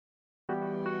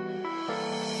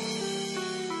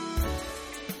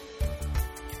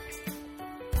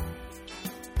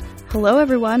Hello,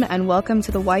 everyone, and welcome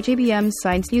to the YJBM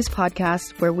Science News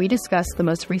Podcast, where we discuss the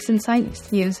most recent science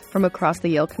news from across the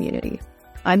Yale community.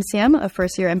 I'm Sam, a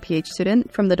first-year MPH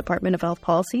student from the Department of Health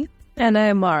Policy. And I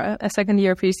am Mara, a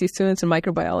second-year PhD student in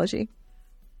microbiology.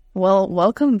 Well,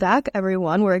 welcome back,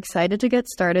 everyone. We're excited to get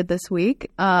started this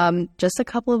week. Just a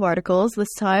couple of articles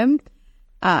this time.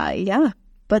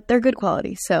 But they're good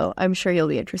quality, so I'm sure you'll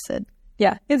be interested.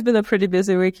 Yeah, it's been a pretty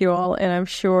busy week, you all, and I'm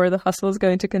sure the hustle is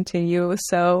going to continue.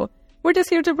 So we're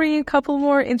just here to bring you a couple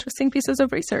more interesting pieces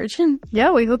of research. Yeah,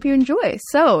 we hope you enjoy.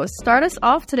 So start us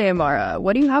off today, Amara.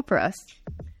 What do you have for us?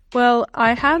 Well,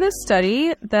 I have a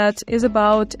study that is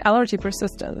about allergy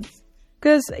persistence.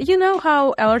 Because you know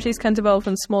how allergies can develop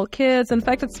in small kids. In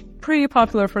fact, it's pretty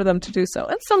popular for them to do so.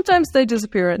 And sometimes they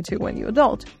disappear into when you're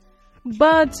adult.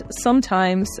 But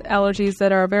sometimes allergies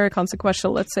that are very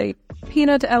consequential, let's say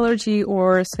peanut allergy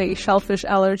or say shellfish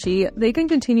allergy, they can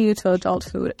continue to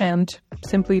adulthood and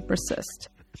simply persist.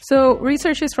 So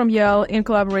researchers from Yale, in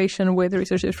collaboration with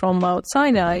researchers from Mount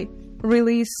Sinai,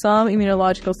 released some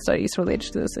immunological studies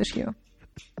related to this issue.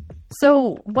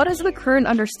 So what is the current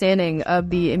understanding of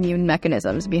the immune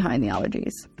mechanisms behind the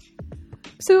allergies?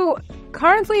 So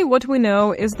currently what we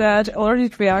know is that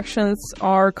allergic reactions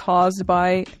are caused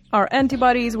by our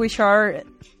antibodies, which are,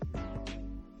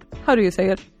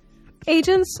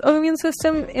 agents of immune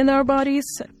system in our bodies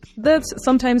that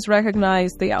sometimes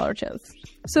recognize the allergens.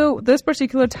 So this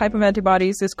particular type of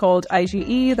antibodies is called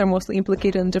IgE. They're mostly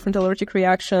implicated in different allergic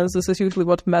reactions. This is usually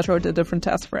what measure the different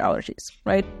tests for allergies,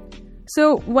 right?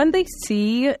 So when they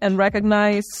see and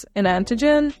recognize an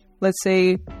antigen, let's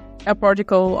say a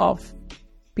particle of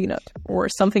peanut or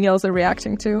something else they're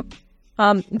reacting to,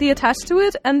 they attach to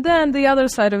it, and then the other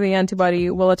side of the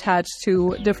antibody will attach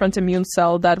to different immune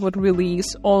cell that would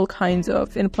release all kinds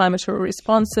of inflammatory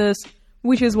responses,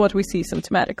 which is what we see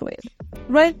symptomatically,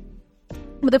 right?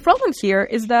 But the problem here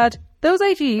is that those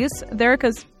IgEs, they're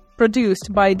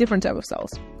produced by different type of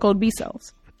cells called B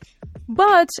cells.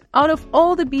 But out of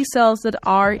all the B cells that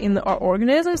are in our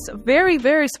organisms, very,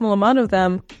 very small amount of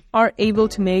them are able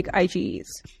to make IgEs.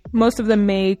 Most of them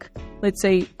make, let's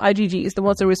say, IgGs, the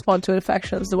ones that respond to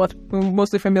infections, the ones we're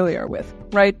mostly familiar with,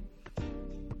 right?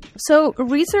 So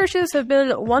researchers have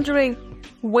been wondering,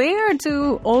 where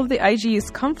do all of the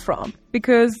IgEs come from?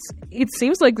 Because it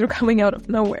seems like they're coming out of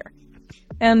nowhere.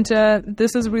 And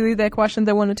this is really the question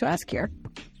they wanted to ask here.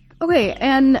 Okay,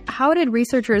 and how did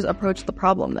researchers approach the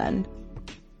problem then?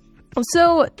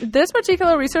 So this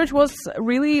particular research was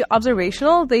really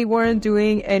observational. They weren't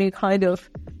doing any kind of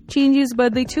changes,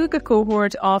 but they took a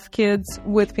cohort of kids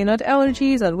with peanut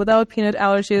allergies and without peanut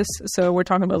allergies. So we're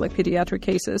talking about like pediatric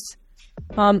cases.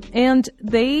 And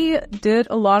they did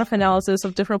a lot of analysis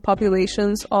of different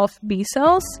populations of B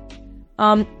cells.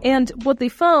 And what they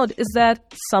found is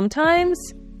that sometimes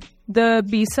the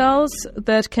B cells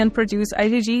that can produce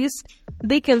IgGs,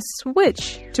 they can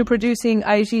switch to producing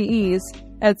IgEs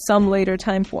at some later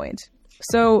time point.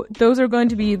 So those are going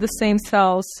to be the same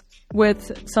cells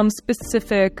with some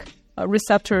specific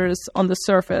receptors on the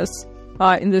surface.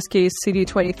 In this case,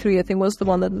 CD23, I think, was the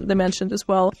one that they mentioned as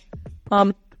well.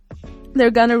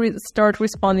 They're going to start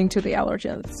responding to the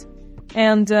allergens.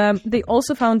 And they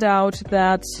also found out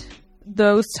that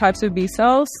those types of B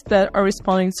cells that are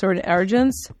responding to certain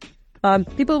allergens,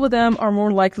 people with them are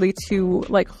more likely to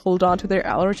hold on to their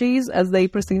allergies as they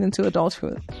proceed into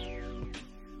adulthood.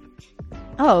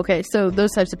 Oh, okay. So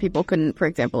those types of people couldn't, for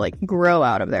example, grow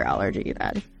out of their allergy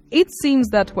then? It seems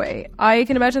that way. I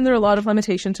can imagine there are a lot of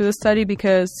limitations to the study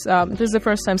because this is the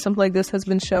first time something like this has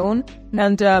been shown.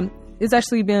 And it's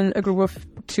actually been a group of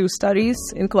 2 studies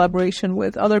in collaboration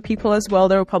with other people as well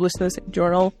that were published in this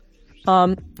journal.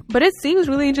 But it seems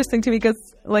really interesting to me because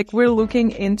we're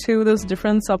looking into those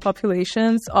different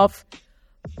subpopulations of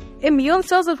immune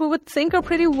cells that we would think are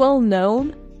pretty well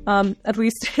known. At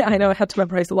least I know I had to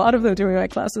memorize a lot of them during my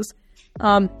classes.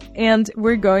 And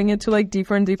we're going into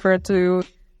deeper and deeper to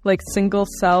single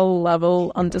cell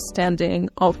level understanding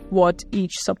of what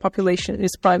each subpopulation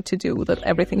is primed to do, that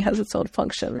everything has its own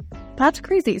function. That's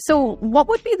crazy. So what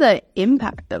would be the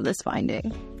impact of this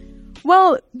finding?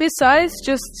 Well, besides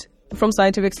just from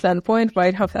scientific standpoint,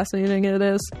 right, how fascinating it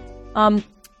is,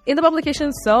 in the publication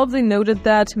itself, they noted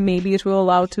that maybe it will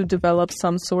allow to develop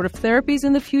some sort of therapies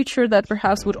in the future that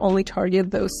perhaps would only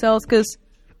target those cells. Because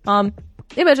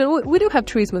imagine, we do have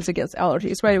treatments against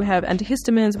allergies, right? We have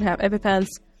antihistamines, we have EpiPens,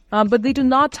 but they do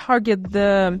not target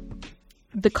the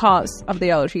cause of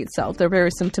the allergy itself. They're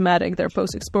very symptomatic, they're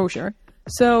post-exposure.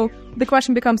 So the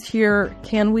question becomes here,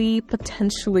 can we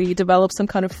potentially develop some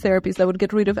kind of therapies that would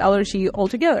get rid of allergy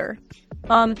altogether?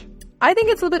 I think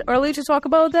it's a little bit early to talk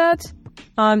about that,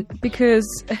 because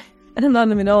and I'm not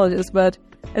an immunologist, but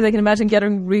as I can imagine,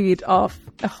 getting rid of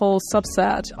a whole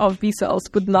subset of B cells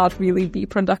would not really be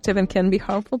productive and can be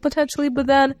harmful potentially, but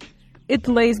then it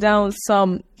lays down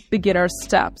some beginner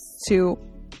steps to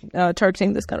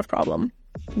targeting this kind of problem.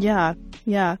 Yeah.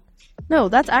 No,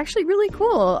 that's actually really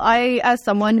cool. As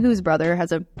someone whose brother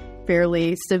has a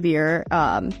fairly severe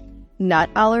nut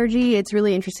allergy, it's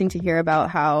really interesting to hear about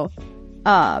how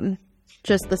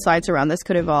just the science around this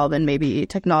could evolve, and maybe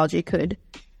technology could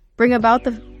bring about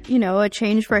a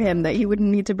change for him, that he wouldn't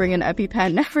need to bring an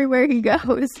EpiPen everywhere he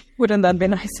goes. Wouldn't that be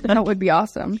nice? That would be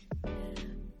awesome.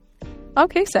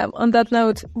 Okay, Sam, on that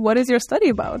note, what is your study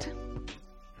about?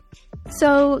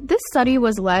 So this study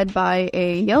was led by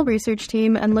a Yale research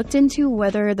team and looked into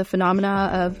whether the phenomena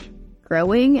of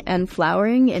growing and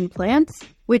flowering in plants,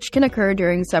 which can occur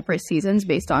during separate seasons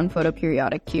based on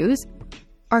photoperiodic cues,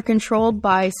 are controlled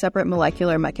by separate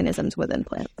molecular mechanisms within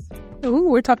plants. Ooh,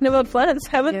 we're talking about plants.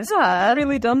 Haven't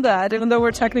really done that, even though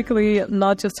we're technically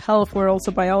not just health, we're also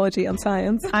biology and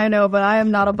science. I know, but I am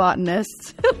not a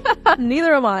botanist.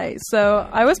 Neither am I. So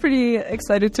I was pretty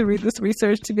excited to read this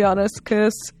research, to be honest,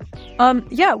 because,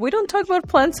 we don't talk about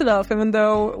plants enough, even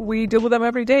though we deal with them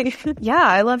every day. Yeah,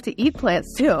 I love to eat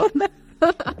plants, too.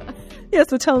 Yeah,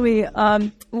 so tell me,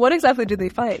 what exactly did they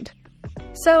find?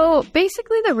 So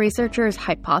basically, the researchers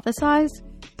hypothesized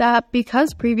that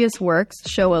because previous works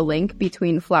show a link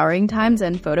between flowering times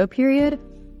and photoperiod,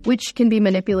 which can be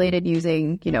manipulated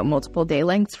using, multiple day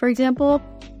lengths, for example,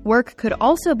 work could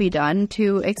also be done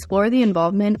to explore the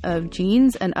involvement of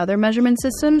genes and other measurement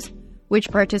systems which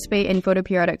participate in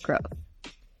photoperiodic growth.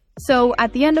 So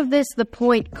at the end of this, the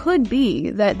point could be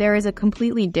that there is a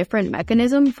completely different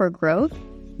mechanism for growth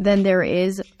than there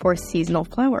is for seasonal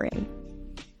flowering.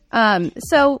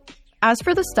 So as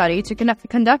for the study, to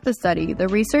conduct the study, the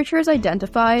researchers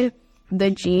identified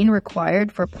the gene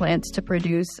required for plants to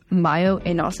produce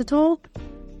myo-inositol,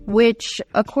 which,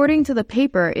 according to the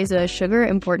paper, is a sugar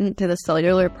important to the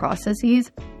cellular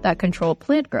processes that control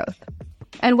plant growth.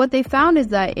 And what they found is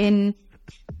that in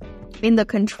the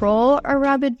control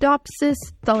Arabidopsis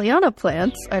thaliana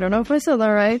plants, I don't know if I said that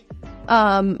right,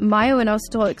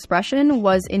 myo-inositol expression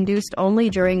was induced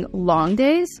only during long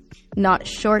days, not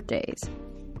short days.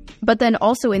 But then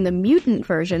also in the mutant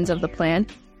versions of the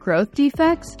plant, growth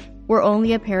defects were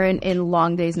only apparent in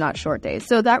long days, not short days.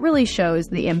 So that really shows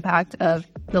the impact of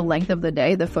the length of the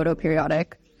day, the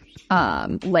photoperiodic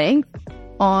length,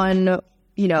 on,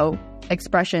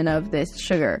 expression of this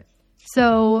sugar.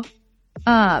 So,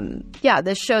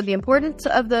 this showed the importance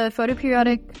of the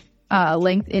photoperiodic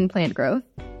length in plant growth.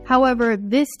 However,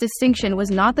 this distinction was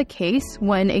not the case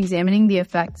when examining the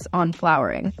effects on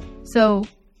flowering. So,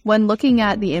 when looking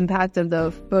at the impact of the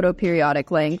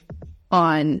photoperiodic length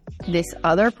on this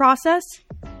other process,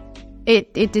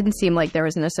 it didn't seem like there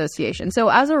was an association. So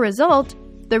as a result,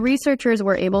 the researchers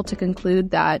were able to conclude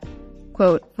that,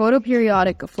 quote,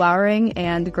 photoperiodic flowering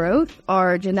and growth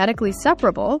are genetically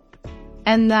separable,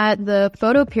 and that the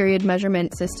photoperiod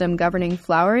measurement system governing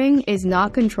flowering is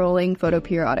not controlling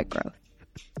photoperiodic growth.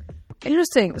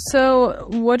 Interesting. So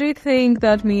what do you think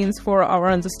that means for our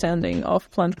understanding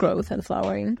of plant growth and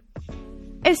flowering?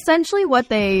 Essentially, what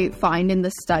they find in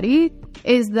the study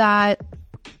is that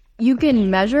plants can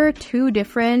measure two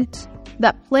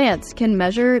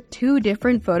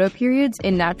different photoperiods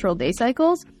in natural day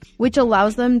cycles, which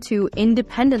allows them to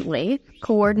independently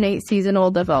coordinate seasonal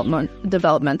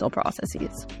developmental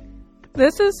processes.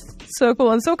 This is so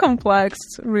cool and so complex,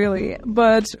 really.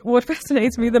 But what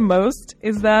fascinates me the most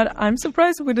is that I'm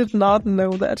surprised we did not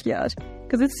know that yet.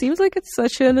 Because it seems like it's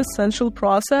such an essential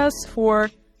process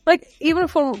for, even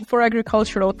for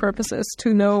agricultural purposes,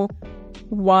 to know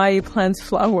why plants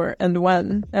flower and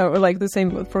when. Or the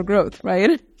same for growth,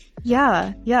 right?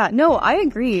 Yeah. No, I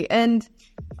agree. And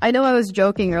I know I was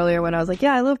joking earlier when I was like,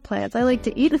 yeah, I love plants. I like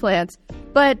to eat plants.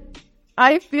 But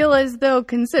I feel as though,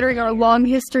 considering our long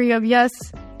history of,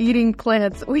 eating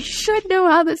plants, we should know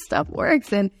how this stuff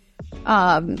works. And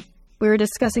we were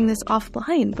discussing this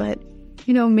offline, but,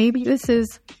 maybe this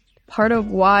is part of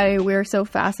why we're so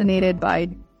fascinated by,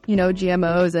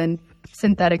 GMOs and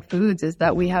synthetic foods, is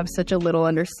that we have such a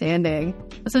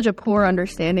poor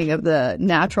understanding of the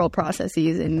natural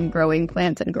processes in growing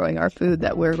plants and growing our food,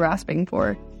 that we're grasping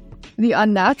for the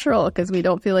unnatural because we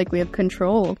don't feel like we have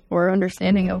control or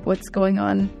understanding of what's going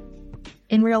on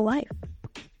in real life.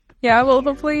 Yeah, well,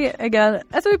 hopefully, again,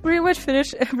 as we pretty much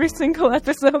finish every single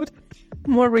episode,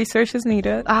 more research is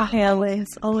needed. Always.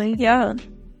 Yeah.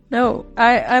 No,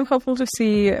 I'm hopeful to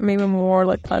see maybe more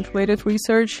plant-related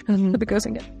research because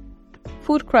again,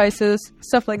 food crisis,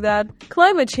 stuff like that.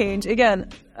 Climate change, again,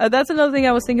 that's another thing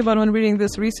I was thinking about when reading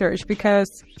this research, because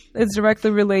it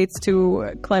directly relates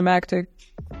to climactic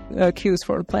cues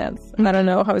for plants. I don't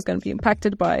know how it's going to be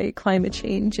impacted by climate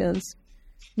change and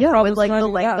with like the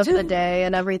length of the day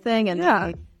and everything,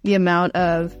 and the amount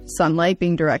of sunlight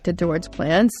being directed towards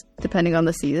plants depending on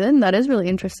the season. That is really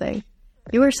interesting.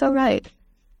 You were so right.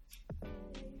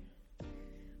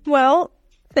 Well,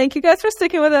 thank you guys for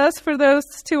sticking with us for those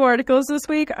 2 articles this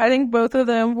week. I think both of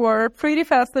them were pretty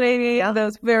fascinating. Yeah.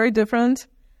 Those very different.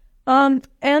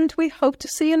 And we hope to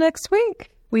see you next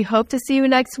week. We hope to see you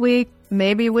next week.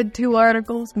 Maybe with 2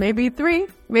 articles, maybe 3,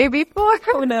 maybe 4.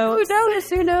 Who knows?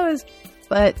 Who knows?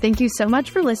 But thank you so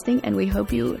much for listening, and we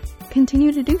hope you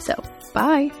continue to do so.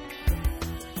 Bye.